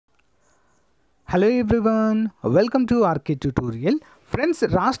Hello everyone, welcome to RK tutorial. Friends,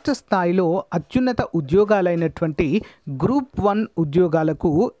 రాష్ట్ర స్థాయిలో అత్యున్నత ఉద్యోగాలైనటువంటి గ్రూప్ 1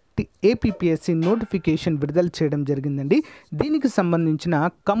 ఉద్యోగాలకు ఏపీపీఎస్సీ నోటిఫికేషన్ విడుదల చేయడం జరిగిందండి. దీనికి సంబంధించిన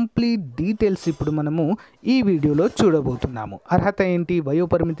కంప్లీట్ డీటెయిల్స్ ఇప్పుడు మనము ఈ వీడియోలో చూడబోతున్నాము. అర్హత ఏంటి,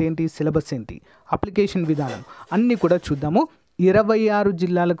 వయోపరిమితి ఏంటి, సిలబస్ ఏంటి, అప్లికేషన్ విధానం అన్నీ కూడా చూద్దాము. 26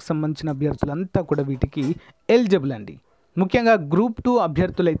 జిల్లాలకు సంబంధించిన అభ్యర్థులంతా కూడా వీటికి ఎలిజిబుల్ అండి. ముఖ్యంగా గ్రూప్ 2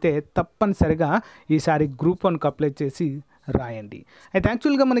 అభ్యర్థులైతే తప్పనిసరిగా ఈసారి గ్రూప్ 1కు అప్లై చేసి రాయండి. అయితే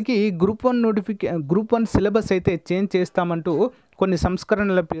యాక్చువల్గా మనకి గ్రూప్ 1 సిలబస్ అయితే చేంజ్ చేస్తామంటూ కొన్ని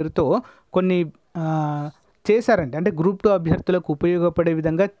సంస్కరణల పేరుతో కొన్ని చేశారండి. అంటే గ్రూప్ 2 అభ్యర్థులకు ఉపయోగపడే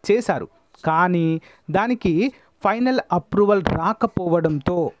విధంగా చేశారు. కానీ దానికి ఫైనల్ అప్రూవల్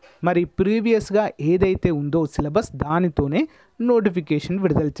రాకపోవడంతో మరి ప్రీవియస్గా ఏదైతే ఉందో సిలబస్ దానితోనే నోటిఫికేషన్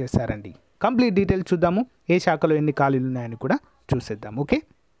విడుదల చేశారండి. కంప్లీట్ డీటెయిల్స్ చూద్దాము. ఏ శాఖలో ఎన్ని ఖాళీలు ఉన్నాయని కూడా చూసేద్దాం. Okay,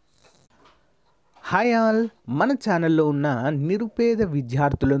 hi all. మన ఛానల్లో ఉన్న నిరుపేద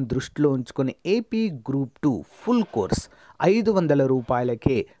విద్యార్థులను దృష్టిలో ఉంచుకొని ఏపీ గ్రూప్ 2 ఫుల్ కోర్స్ 500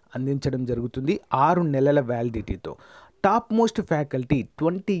 రూపాయలకే అందించడం జరుగుతుంది. 6 నెలల వ్యాలిడిటీతో. Top most faculty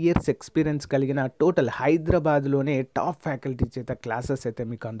 20 years experience కలిగిన టోటల్ హైదరాబాద్లోనే టాప్ ఫ్యాకల్టీ చేత క్లాసెస్ అయితే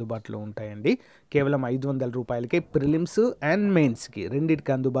మీకు అందుబాటులో ఉంటాయండి. కేవలం 500 రూపాయలకే ప్రిలిమ్స్ అండ్ మెయిన్స్కి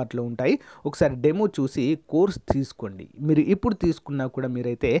రెండింటికి అందుబాటులో ఉంటాయి. ఒకసారి డెమో చూసి కోర్స్ తీసుకోండి. మీరు ఇప్పుడు తీసుకున్నా కూడా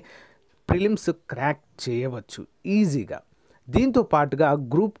మీరైతే ప్రిలిమ్స్ క్రాక్ చేయవచ్చు ఈజీగా. దీంతో పాటుగా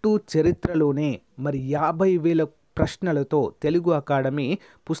గ్రూప్ 2 చరిత్రలోనే మరి 50,000 ప్రశ్నలతో తెలుగు అకాడమీ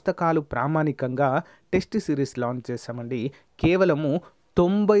పుస్తకాలు ప్రామాణికంగా టెస్ట్ సిరీస్ లాంచ్ చేశామండి. కేవలము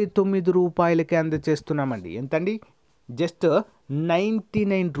 99 రూపాయలకే అందజేస్తున్నామండి. ఎంతండి? జస్ట్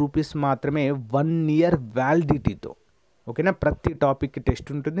 99 రూపీస్ మాత్రమే, 1 ఇయర్ వ్యాలిడిటీతో. ఓకేనా? ప్రతి టాపిక్కి టెస్ట్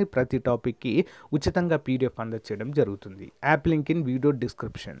ఉంటుంది, ప్రతి టాపిక్కి ఉచితంగా పీడిఎఫ్ అందజేయడం జరుగుతుంది. App link in video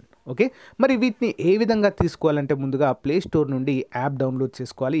description. Okay, మరి వీటిని ఏ విధంగా తీసుకోవాలంటే ముందుగా ప్లే స్టోర్ నుండి యాప్ డౌన్లోడ్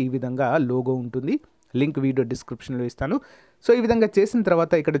చేసుకోవాలి. ఈ విధంగా లోగో ఉంటుంది, లింక్ వీడియో డిస్క్రిప్షన్లో ఇస్తాను. సో ఈ విధంగా చేసిన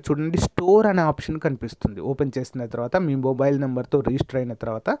తర్వాత ఇక్కడ చూడండి, స్టోర్ అనే ఆప్షన్ కనిపిస్తుంది. ఓపెన్ చేసిన తర్వాత మీ మొబైల్ నెంబర్తో రిజిస్టర్ అయిన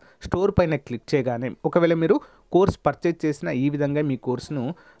తర్వాత స్టోర్ పైన క్లిక్ చేయగానే, ఒకవేళ మీరు కోర్స్ పర్చేజ్ చేసిన ఈ విధంగా మీ కోర్సును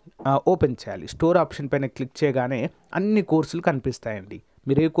ఓపెన్ చేయాలి. స్టోర్ ఆప్షన్ పైన క్లిక్ చేయగానే అన్ని కోర్సులు కనిపిస్తాయండి.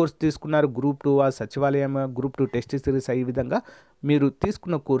 మీరు ఏ కోర్సు తీసుకున్నారు, గ్రూప్ 2 సచివాలయం, గ్రూప్ 2 టెస్ట్ సిరీస్, ఈ విధంగా మీరు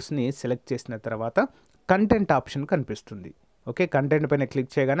తీసుకున్న కోర్సుని సెలెక్ట్ చేసిన తర్వాత కంటెంట్ ఆప్షన్ కనిపిస్తుంది. ఓకే, కంటెంట్ పైన క్లిక్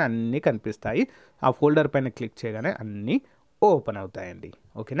చేయగానే అన్నీ కనిపిస్తాయి. ఆ ఫోల్డర్ పైన క్లిక్ చేయగానే అన్నీ ఓపెన్ అవుతాయండి.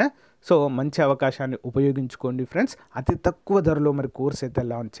 ఓకేనా? సో మంచి అవకాశాన్ని ఉపయోగించుకోండి ఫ్రెండ్స్. అతి తక్కువ ధరలో మరి కోర్స్ అయితే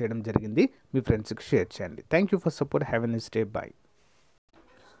లాంచ్ చేయడం జరిగింది. మీ ఫ్రెండ్స్కి షేర్ చేయండి. Thank you for support. Have a nice day. Bye.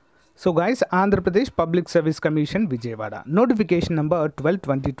 So guys, Andhra Pradesh public service commission Vijayawada notification number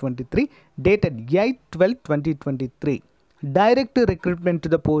 12/2023 dated 8/12/2023. Direct recruitment to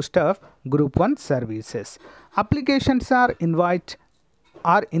the post of Group 1 services. Applications are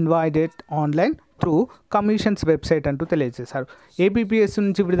invited online through commissions website అంటూ తెలియజేశారు. APPSC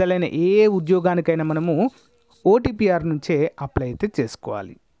నుంచి విడుదలైన ఏ ఉద్యోగానికైనా మనము OTPR నుంచే apply అయితే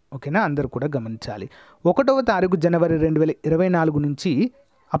చేసుకోవాలి. ఓకేనా? అందరూ కూడా గమనించాలి. 1వ తారీఖు జనవరి 2024 నుంచి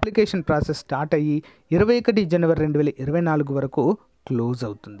అప్లికేషన్ ప్రాసెస్ స్టార్ట్ అయ్యి 21 జనవరి 2024 వరకు క్లోజ్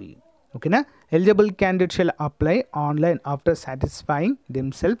అవుతుంది. ఓకేనా? Eligible candidate shall apply online after satisfying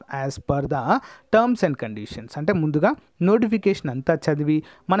themself as per the terms and conditions. అంటే ముందుగా నోటిఫికేషన్ అంతా చదివి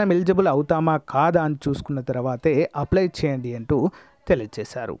మనం ఎలిజిబుల్ అవుతామా కాదా అని చూసుకున్న తర్వాతే అప్లై చేయండి అంటూ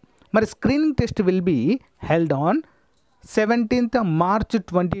తెలియజేశారు. మరి screening test will be held on 17th March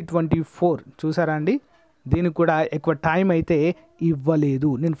 2024. చూసారా అండి? దీనికి కూడా ఎక్కువ టైం అయితే ఇవ్వలేదు.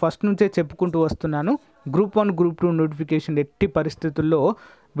 నేను ఫస్ట్ నుంచే చెప్పుకుంటూ వస్తున్నాను, గ్రూప్ 1 గ్రూప్ 2 నోటిఫికేషన్ ఎట్టి పరిస్థితుల్లో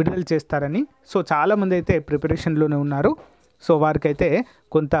విడుదల చేస్తారని. సో చాలామంది అయితే ప్రిపరేషన్లోనే ఉన్నారు. సో వారికైతే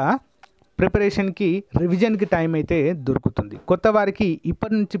కొంత ప్రిపరేషన్కి, రివిజన్కి టైం అయితే దొరుకుతుంది. కొత్త వారికి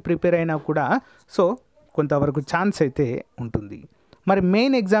ఇప్పటి నుంచి ప్రిపేర్ అయినా కూడా సో కొంతవరకు ఛాన్స్ అయితే ఉంటుంది. మరి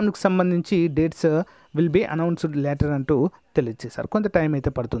మెయిన్ ఎగ్జామ్కి సంబంధించి dates will be announced later అంటూ తెలియజేశారు. కొంత టైం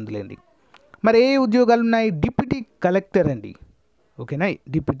అయితే పడుతుందిలేండి. మరి ఏ ఉద్యోగాలు ఉన్నాయి? డిప్యూటీ కలెక్టర్ అండి. ఓకేనా?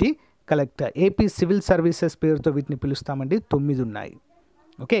 Deputy collector, AP civil services పేరుతో వీటిని పిలుస్తామండి. 9 ఉన్నాయి.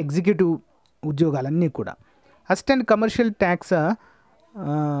 ఓకే, ఎగ్జిక్యూటివ్ ఉద్యోగాలన్నీ కూడా. Assistant commercial tax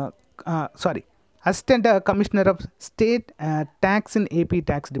assistant commissioner of state tax in AP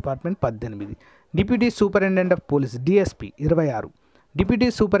tax department 18. Deputy superintendent of police DSP 26. Deputy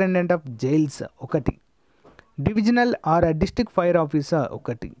superintendent of jails 1. Divisional are district fire officer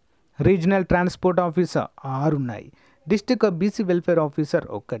 1. Regional transport officer 6 ఉన్నాయి. District BC welfare officer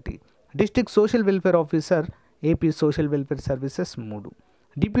 1. District social welfare officer AP social welfare services 3.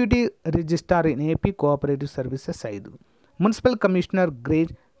 Deputy registrar in AP cooperative services 5. Municipal commissioner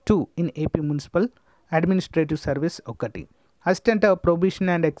grade 2 in AP municipal administrative service ఒకటి, assistant probation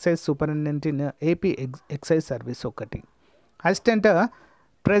and excise superintendent in AP excise service ఒకటి, assistant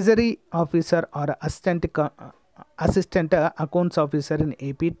treasury officer or assistant accounts officer in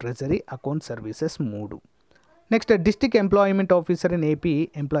AP treasury account services 3. Next district employment officer in AP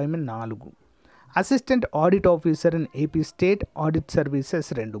employment 4, assistant audit officer in AP state audit services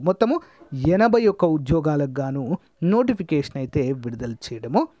 2. మొత్తము 81 ఉద్యోగాలకు గాను notification అయితే విడుదల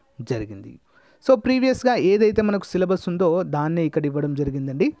చేయడము జరిగింది. So ప్రీవియస్గా ఏదైతే మనకు సిలబస్ ఉందో దాన్నే ఇక్కడ ఇవ్వడం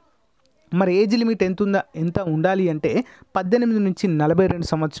జరిగిందండి. మరి ఏజ్ లిమిట్ ఎంత ఉండాలి అంటే 18 నుంచి 42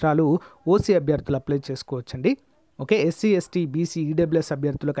 సంవత్సరాలు ఓసీ అభ్యర్థులు అప్లై చేసుకోవచ్చండి. Okay, SC ST BC EWS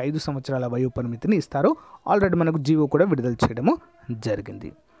అభ్యర్థులకు 5 సంవత్సరాల వయో పరిమితిని ఇస్తారు. ఆల్రెడీ మనకు జీవో కూడా విడుదల చేయడము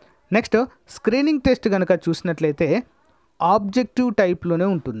జరిగింది. నెక్స్ట్ స్క్రీనింగ్ టెస్ట్ కనుక చూసినట్లయితే ఆబ్జెక్టివ్ టైప్లోనే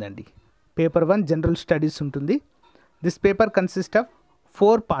ఉంటుందండి. పేపర్ 1 జనరల్ స్టడీస్ ఉంటుంది. This paper consist of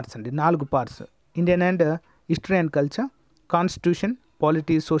 4 parts అండి, 4 parts. Indian and history and culture, constitution,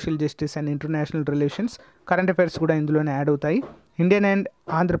 polity, social justice and international relations, current affairs కూడా ఇందులోనే యాడ్ అవుతాయి. Indian and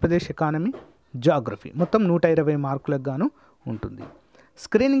Andhra Pradesh economy, geography. మొత్తం 120 మార్కులకు గాను ఉంటుంది.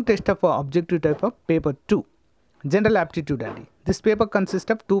 Screening test of objective type of paper 2 general aptitude అండి. This paper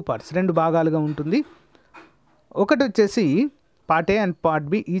consist of 2 parts, 2 భాగాలుగా ఉంటుంది. ఒకటి వచ్చేసి part A and part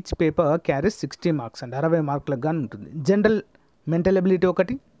B. Each paper carries 60 marks అండి, 60 మార్కులకు గాను ఉంటుంది. జనరల్ మెంటల్ ఎబిలిటీ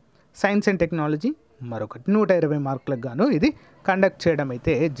ఒకటి, సైన్స్ అండ్ టెక్నాలజీ మరొకటి, 120 మార్కులకు గాను ఇది కండక్ట్ చేయడం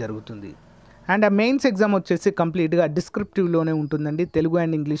అయితే జరుగుతుంది. అండ్ ఆ మెయిన్స్ ఎగ్జామ్ వచ్చేసి కంప్లీట్గా డిస్క్రిప్టివ్లోనే ఉంటుందండి. తెలుగు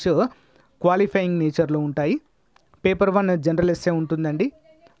అండ్ ఇంగ్లీషు క్వాలిఫైయింగ్ నేచర్లో ఉంటాయి. పేపర్ 1 జనరల్ ఎస్సే ఉంటుందండి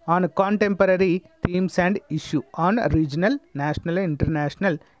on contemporary themes and issue on regional, national and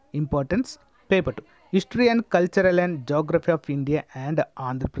international importance. Paper 2 history and cultural and geography of India and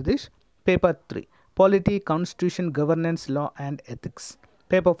Andhra Pradesh. Paper 3 polity, constitution, governance, law and ethics.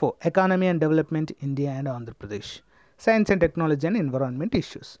 Paper 4 economy and development India and Andhra Pradesh. Science and technology and environment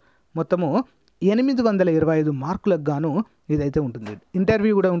issues. మొత్తము 825 మార్కులకు గాను ఇదైతే ఉంటుంది.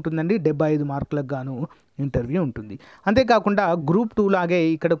 Interview కూడా ఉంటుందండి, 75 మార్కులకు గాను interview ఉంటుంది. అంతేకాకుండా గ్రూప్ 2 లాగే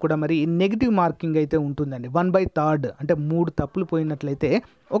ఇక్కడ కూడా మరి నెగిటివ్ మార్కింగ్ అయితే ఉంటుందండి. 1/3 అంటే 3 తప్పులు పోయినట్లయితే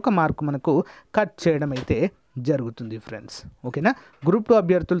 1 మార్కు మనకు కట్ చేయడం అయితే జరుగుతుంది ఫ్రెండ్స్. ఓకేనా, గ్రూప్ 2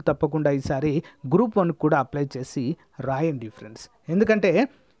 అభ్యర్థులు తప్పకుండా ఈసారి గ్రూప్ 1 కూడా అప్లై చేసి రాయండి ఫ్రెండ్స్. ఎందుకంటే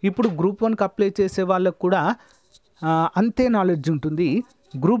ఇప్పుడు గ్రూప్ 1కి అప్లై చేసే వాళ్ళకు కూడా అంతే నాలెడ్జ్ ఉంటుంది,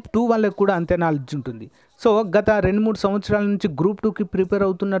 గ్రూప్ 2 వాళ్ళకు కూడా అంతే నాలెడ్జ్ ఉంటుంది. సో గత 2-3 సంవత్సరాల నుంచి గ్రూప్ 2కి ప్రిపేర్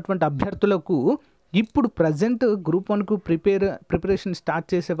అవుతున్నటువంటి అభ్యర్థులకు ఇప్పుడు ప్రజెంట్ గ్రూప్ 1కు ప్రిపరేషన్ స్టార్ట్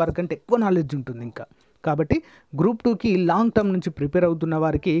చేసే వారికంటే ఎక్కువ నాలెడ్జ్ ఉంటుంది ఇంకా. కాబట్టి గ్రూప్ 2కి లాంగ్ టర్మ్ నుంచి ప్రిపేర్ అవుతున్న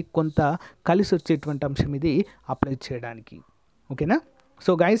వారికి కొంత కలిసి వచ్చేటువంటి అంశం ఇది అప్లై చేయడానికి. ఓకేనా,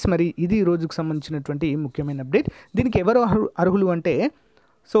 సో గైస్ మరి ఇది ఈ రోజుకు సంబంధించినటువంటి ముఖ్యమైన అప్డేట్. దీనికి ఎవరు అర్హులు అంటే,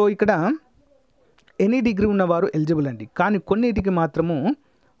 సో ఇక్కడ ఎనీ డిగ్రీ ఉన్నవారు ఎలిజిబుల్ అండి. కానీ కొన్నిటికి మాత్రము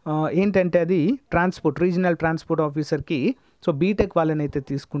ఏంటంటే అది ట్రాన్స్పోర్ట్, రీజనల్ ట్రాన్స్పోర్ట్ ఆఫీసర్కి సో బీటెక్ వాళ్ళని అయితే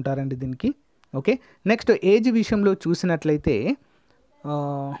తీసుకుంటారండి దీనికి. ఓకే, నెక్స్ట్ ఏజ్ విషయంలో చూసినట్లయితే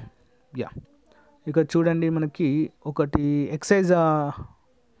ఇక చూడండి మనకి ఒకటి ఎక్సైజ్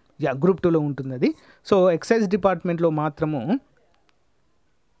గ్రూప్ 2లో ఉంటుంది అది. సో ఎక్సైజ్ డిపార్ట్మెంట్లో మాత్రము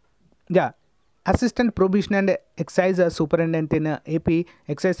assistant probation and excise superintendent in AP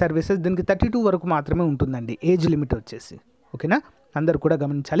excise services, దీనికి 32 వరకు మాత్రమే ఉంటుందండి ఏజ్ లిమిట్ వచ్చేసి. ఓకేనా, అందరు కూడా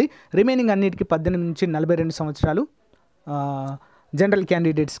గమనించాలి. రిమైనింగ్ అన్నిటికీ 18 నుంచి 42 సంవత్సరాలు జనరల్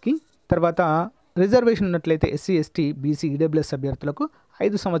క్యాండిడేట్స్కి. తర్వాత రిజర్వేషన్ ఉన్నట్లయితే ఎస్సీ ఎస్టీ బీసీ ఈడబ్ల్యూఎస్ అభ్యర్థులకు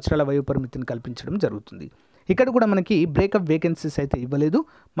 5 సంవత్సరాల వయో పరిమితిని కల్పించడం జరుగుతుంది. ఇక్కడ కూడా మనకి బ్రేకప్ వేకెన్సీస్ అయితే ఇవ్వలేదు,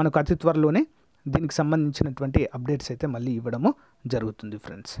 మనకు అతి త్వరలోనే దీనికి సంబంధించినటువంటి అప్డేట్స్ అయితే మళ్ళీ ఇవ్వడము జరుగుతుంది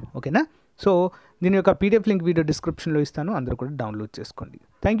ఫ్రెండ్స్. ఓకేనా, సో దీని యొక్క పీడిఎఫ్ లింక్ వీడియో డిస్క్రిప్షన్లో ఇస్తాను, అందరూ కూడా డౌన్లోడ్ చేసుకోండి.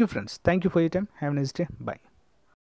 Thank you friends, thank you for your time, have a nice day, bye.